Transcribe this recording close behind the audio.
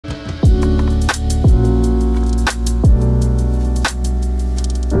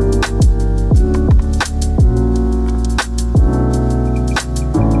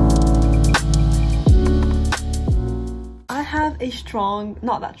strong,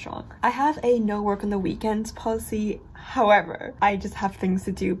 not that strong. I have a no work on the weekends policy. However, I just have things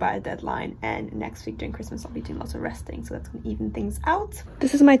to do by a deadline, and next week during Christmas I'll be doing lots of resting, so that's gonna even things out.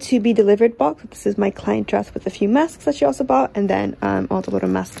 This is my to be delivered box. This is my client dress with a few masks that she also bought, and then all the little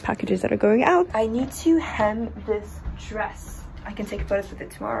mask packages that are going out. I need to hem this dress. I can take photos with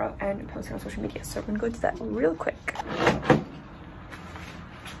it tomorrow and post it on social media, so we're gonna go do that real quick.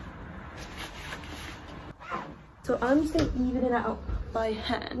 So I'm just gonna even it out by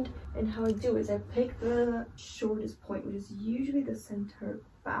hand, and how I do is I pick the shortest point, which is usually the center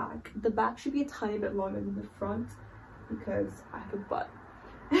back. The back should be a tiny bit longer than the front because I have a butt.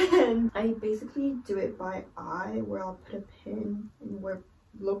 And I basically do it by eye, where I'll put a pin in where it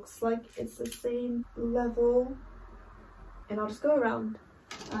looks like it's the same level, and I'll just go around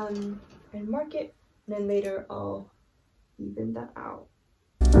and mark it, and then later I'll even that out.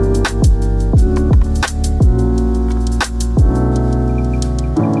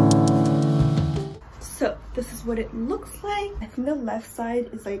 So this is what it looks like. I think the left side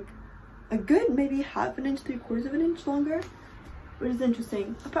is like a good maybe half an inch, 3/4 of an inch longer, which is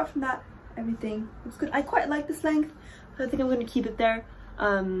interesting. Apart from that, everything looks good. I quite like this length, so I think I'm going to keep it there.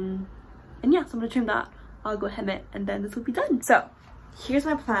 And yeah, so I'm going to trim that. I'll go hem it, and then this will be done. So here's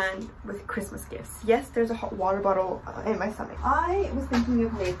my plan with Christmas gifts. Yes, there's a hot water bottle in my stomach. I was thinking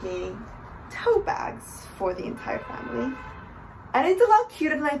of making tote bags for the entire family, and it's a lot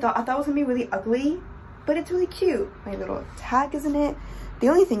cuter than I thought. I thought it was gonna be really ugly, but it's really cute. My little tag is in it. The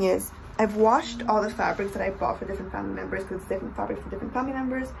only thing is, I've washed all the fabrics that I bought for different family members, because it's different fabric for different family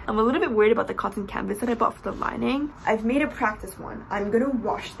members. I'm a little bit worried about the cotton canvas that I bought for the lining. I've made a practice one. I'm gonna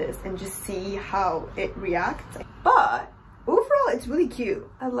wash this and just see how it reacts. But overall, it's really cute.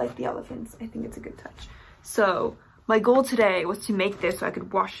 I like the elephants. I think it's a good touch. So my goal today was to make this so I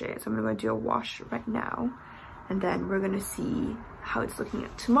could wash it. So I'm gonna do a wash right now, and then we're gonna see how it's looking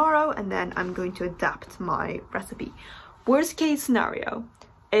at tomorrow, and then I'm going to adapt my recipe. Worst case scenario,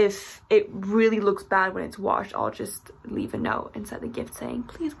 if it really looks bad when it's washed, I'll just leave a note inside the gift saying,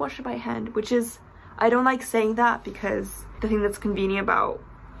 please wash it by hand, which is, I don't like saying that, because the thing that's convenient about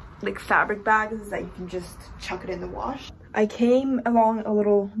like fabric bags is that you can just chuck it in the wash. I came along a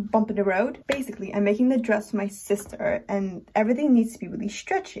little bump in the road. Basically, I'm making the dress for my sister, and everything needs to be really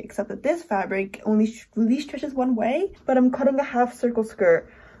stretchy, except that this fabric only really stretches one way, but I'm cutting a half circle skirt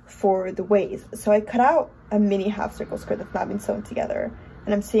for the waist. So I cut out a mini half circle skirt that's not been sewn together,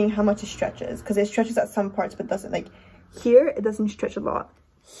 and I'm seeing how much it stretches, because it stretches at some parts but doesn't. Like here, it doesn't stretch a lot.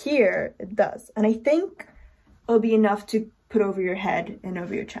 Here, it does. And I think it'll be enough to put over your head and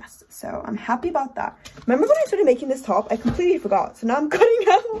over your chest, so I'm happy about that. Remember when I started making this top? I completely forgot, so now I'm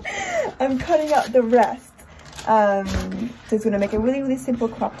cutting out the rest. So it's gonna make a really simple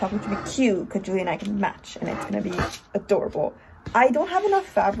crop top, which will be cute because Julie and I can match, and it's gonna be adorable. I don't have enough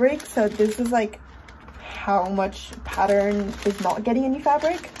fabric, so this is like how much pattern is not getting any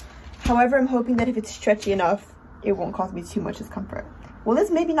fabric. However, I'm hoping that if it's stretchy enough, it won't cause me too much discomfort. Will this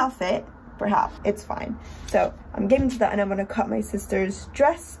maybe not fit? Perhaps. It's fine. So I'm getting to that, and I'm gonna cut my sister's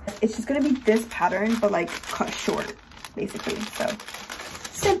dress. It's just gonna be this pattern, but like cut short, basically. So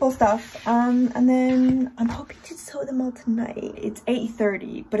simple stuff. And then I'm hoping to sew them all tonight. It's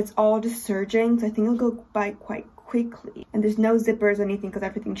 8:30, but it's all just serging, so I think it'll go by quite quickly. And there's no zippers or anything because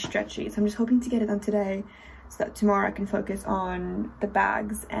everything's stretchy. So I'm just hoping to get it done today, so that tomorrow I can focus on the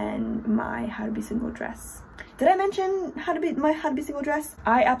bags and my how to be single dress. Did I mention my how to be single dress?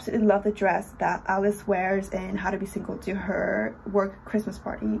 I absolutely love the dress that Alice wears in How to Be Single to her work Christmas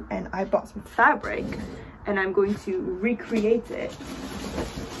party, and I bought some fabric and I'm going to recreate it.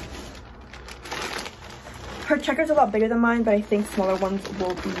 Her checker's a lot bigger than mine, but I think smaller ones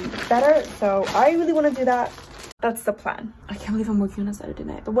will be better, so I really want to do that. That's the plan. I can't believe I'm working on a Saturday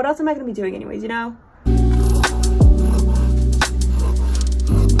night, but what else am I going to be doing anyways, you know?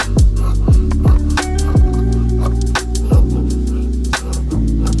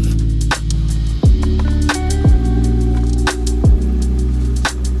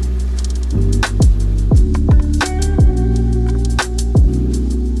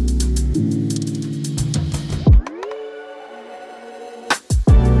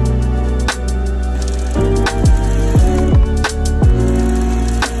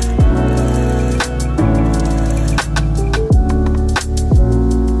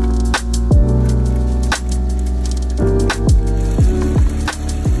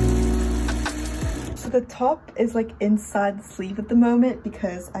 The top is like inside the sleeve at the moment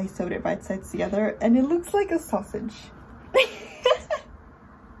because I sewed it right sides together, and it looks like a sausage.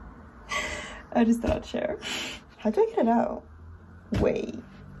 I just thought I'd share. How do I get it out? Wait.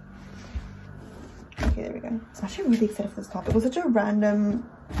 Okay, there we go. I'm actually really excited for this top. It was such a random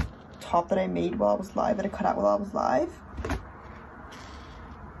top that I made while I was live, that I cut out while I was live.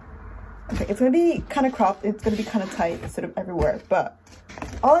 Okay, it's gonna be kind of cropped, it's gonna be kind of tight sort of everywhere, but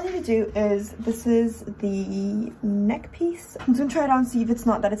all I need to do is, this is the neck piece. I'm just gonna try it on, see if it's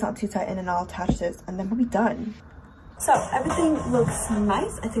not too tight, and then I'll attach this and then we'll be done. So everything looks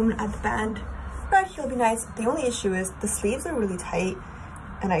nice. I think I'm gonna add the band right here, will be nice. The only issue is the sleeves are really tight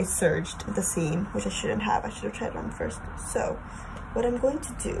and I serged the seam, which I shouldn't have. I should have tried it on first. So what I'm going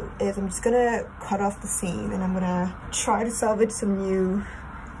to do is I'm just gonna cut off the seam and I'm gonna try to salvage some new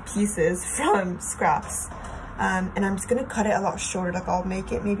pieces from scraps. And I'm just gonna cut it a lot shorter. Like I'll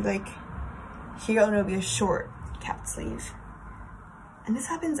make it maybe like here, and it'll be a short cap sleeve. And this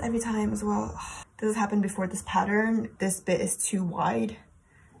happens every time as well. This has happened before. This pattern, this bit is too wide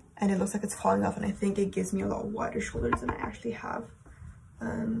and it looks like it's falling off, and I think it gives me a lot wider shoulders than I actually have.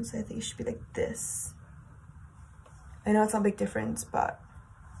 So I think it should be like this. I know it's not a big difference, but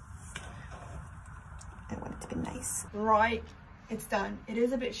I want it to be nice. Right, it's done. It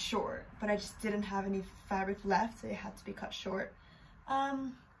is a bit short, but I just didn't have any fabric left, so it had to be cut short.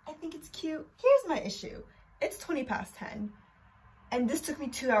 I think it's cute. Here's my issue. It's 20 past 10. And this took me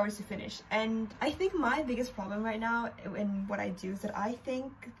 2 hours to finish. And I think my biggest problem right now in what I do is that I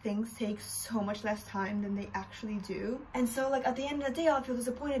think things take so much less time than they actually do. And so like at the end of the day, I'll feel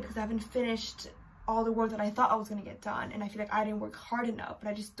disappointed because I haven't finished all the work that I thought I was gonna get done. And I feel like I didn't work hard enough, but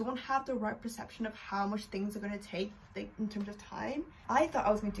I just don't have the right perception of how much things are gonna take, like in terms of time. I thought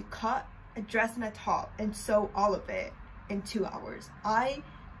I was going to cut a dress and a top and sew all of it in 2 hours. I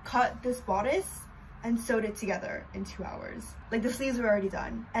cut this bodice and sewed it together in 2 hours. Like the sleeves were already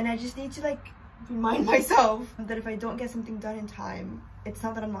done. And I just need to like remind myself that if I don't get something done in time, it's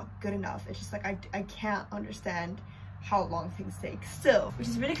not that I'm not good enough. It's just like I can't understand how long things take still. Which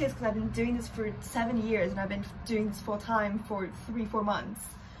is ridiculous because I've been doing this for 7 years and I've been doing this full time for 3-4 months.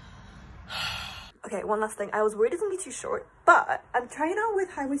 Okay, one last thing. I was worried it's gonna be too short, but I'm trying it on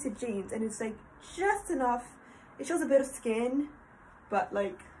with high-waisted jeans and it's like just enough. It shows a bit of skin, but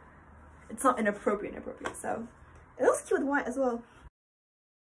like it's not inappropriate, so it looks cute with white as well.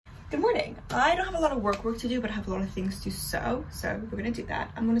 Good morning. I don't have a lot of work to do, but I have a lot of things to sew, so we're gonna do that.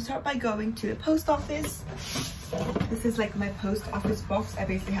 I'm gonna start by going to the post office. This is like my post office box. I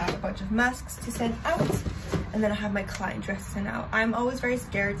basically have a bunch of masks to send out, and then I have my client dress to send out. I'm always very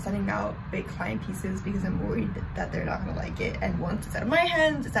scared sending out big client pieces because I'm worried that they're not gonna like it, and once it's out of my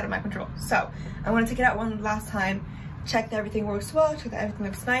hands, it's out of my control. So I want to take it out one last time, check that everything works well, check that everything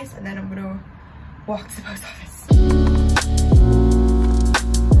looks nice, and then I'm gonna walk to the post office.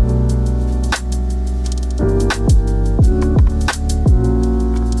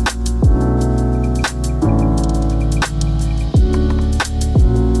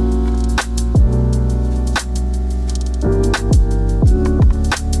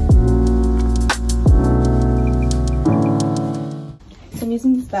 So I'm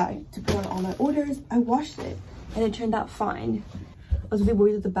using this bag to put on all my orders. I washed it and it turned out fine. I was really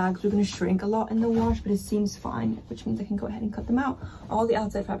worried that the bags were going to shrink a lot in the wash, but it seems fine, which means I can go ahead and cut them out. All the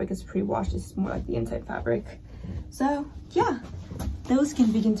outside fabric is pre-washed. It's more like the inside fabric. So yeah, those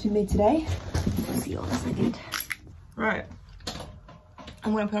can begin to be made today. We'll see you all in a second. Right,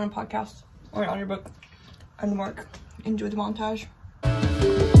 I'm going to put on a podcast or an audiobook and work. Enjoy the montage.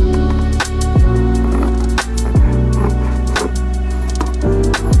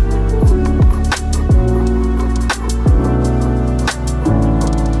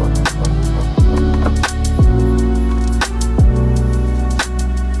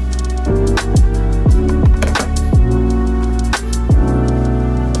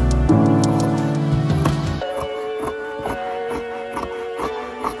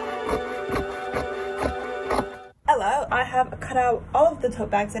 Cut out all of the tote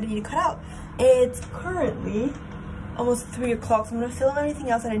bags that I need to cut out. It's currently almost 3 o'clock, so I'm gonna film everything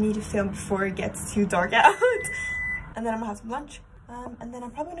else that I need to film before it gets too dark out. And then I'm gonna have some lunch, and then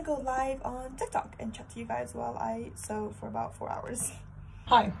I'm probably gonna go live on TikTok and chat to you guys while I sew for about 4 hours.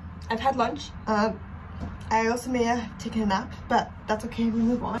 Hi, I've had lunch. I also may have taken a nap, but that's okay, we'll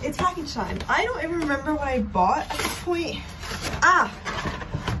move on. It's package time. I don't even remember what I bought at this point.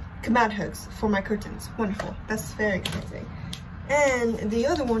 Command hooks for my curtains. Wonderful, that's very exciting. And the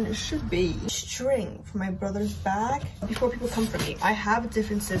other one should be string for my brother's bag. Before people come for me, I have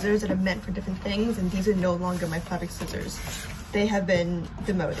different scissors that are meant for different things, and these are no longer my fabric scissors. They have been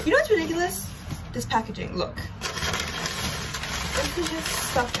demoted. You know what's ridiculous? This packaging, look. This is just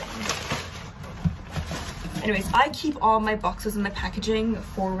stuffing. Anyways, I keep all my boxes and my packaging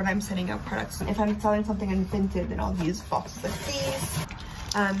for when I'm sending out products. If I'm selling something in Vinted, then I'll use boxes like these.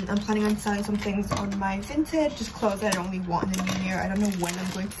 I'm planning on selling some things on my Vinted, just clothes that I only want in the new year. I don't know when I'm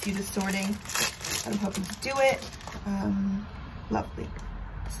going to do the sorting, but I'm hoping to do it. Lovely.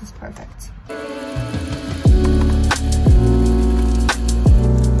 This is perfect.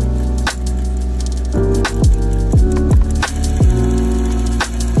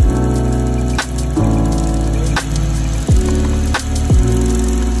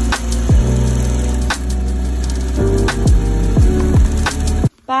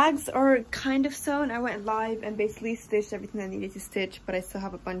 Bags are kind of sewn. I went live and basically stitched everything I needed to stitch, but I still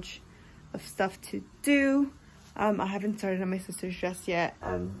have a bunch of stuff to do. I haven't started on my sister's dress yet,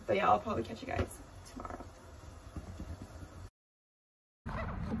 but yeah, I'll probably catch you guys tomorrow.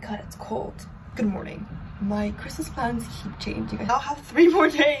 God, it's cold. Good morning. My Christmas plans keep changing. I now have 3 more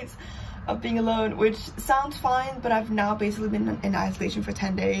days of being alone, which sounds fine, but I've now basically been in isolation for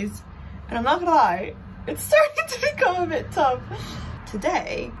 10 days, and I'm not gonna lie, it's starting to become a bit tough.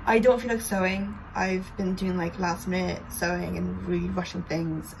 Today, I don't feel like sewing. I've been doing like last minute sewing and really rushing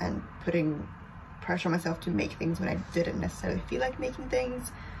things and putting pressure on myself to make things when I didn't necessarily feel like making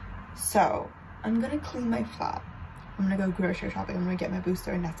things. So I'm gonna clean my flat. I'm gonna go grocery shopping. I'm gonna get my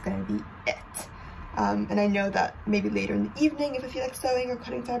booster, and that's gonna be it. And I know that maybe later in the evening, if I feel like sewing or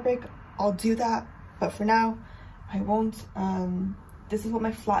cutting fabric, I'll do that. But for now, I won't. This is what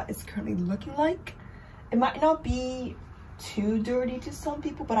my flat is currently looking like. It might not be too dirty to some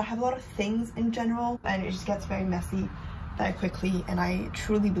people, but I have a lot of things in general, and it just gets very messy very quickly, and I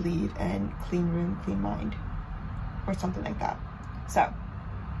truly believe in clean room, clean mind, or something like that. So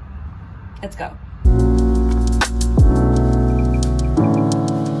let's go.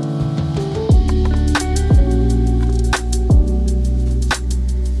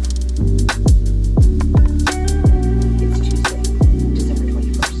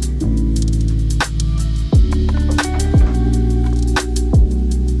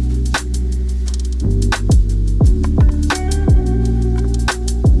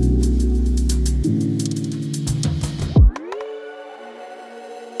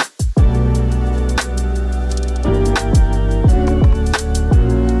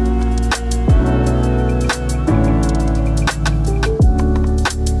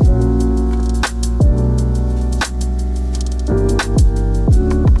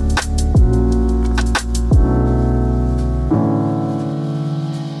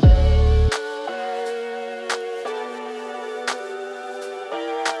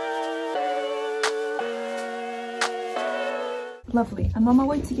 Lovely. I'm on my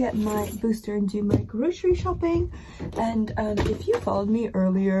way to get my booster and do my grocery shopping, and if you followed me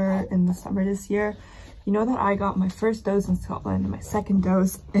earlier in the summer this year, you know that I got my first dose in Scotland and my second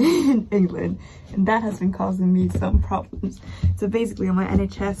dose in England, and that has been causing me some problems. So basically on my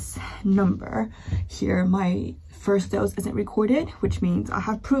NHS number here, my first dose isn't recorded, which means I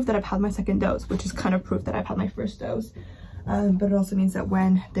have proof that I've had my second dose, which is kind of proof that I've had my first dose. But it also means that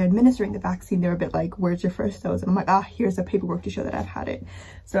when they're administering the vaccine, they're a bit like, where's your first dose? And I'm like, ah, here's the paperwork to show that I've had it.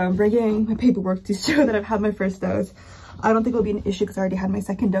 So I'm bringing my paperwork to show that I've had my first dose. I don't think it'll be an issue because I already had my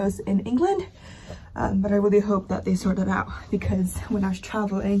second dose in England. But I really hope that they sort it out, because when I was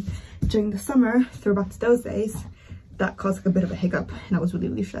traveling during the summer, throwback to those days, that caused like a bit of a hiccup, and I was really,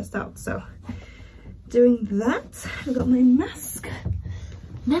 really stressed out. So doing that, I got my mask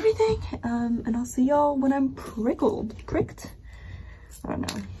and everything, and I'll see y'all when I'm pricked. I don't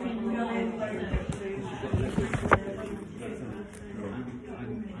know.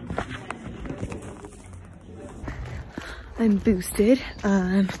 I'm boosted.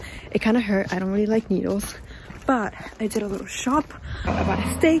 It kind of hurt. I don't really like needles, but I did a little shop. I bought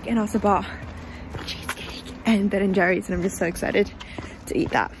a steak and also bought cheesecake and Ben & Jerry's, and I'm just so excited to eat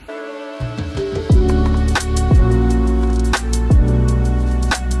that.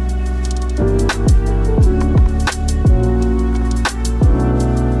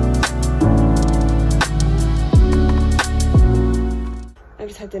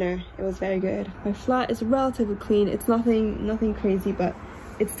 Had dinner. It was very good. My flat is relatively clean. It's nothing crazy, but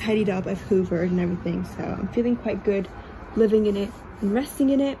it's tidied up. I've hoovered and everything, so I'm feeling quite good living in it and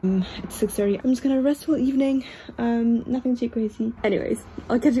resting in it. It's 6:30. I'm just gonna rest all evening. Nothing too crazy. Anyways,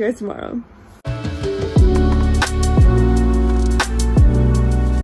 I'll catch you guys tomorrow.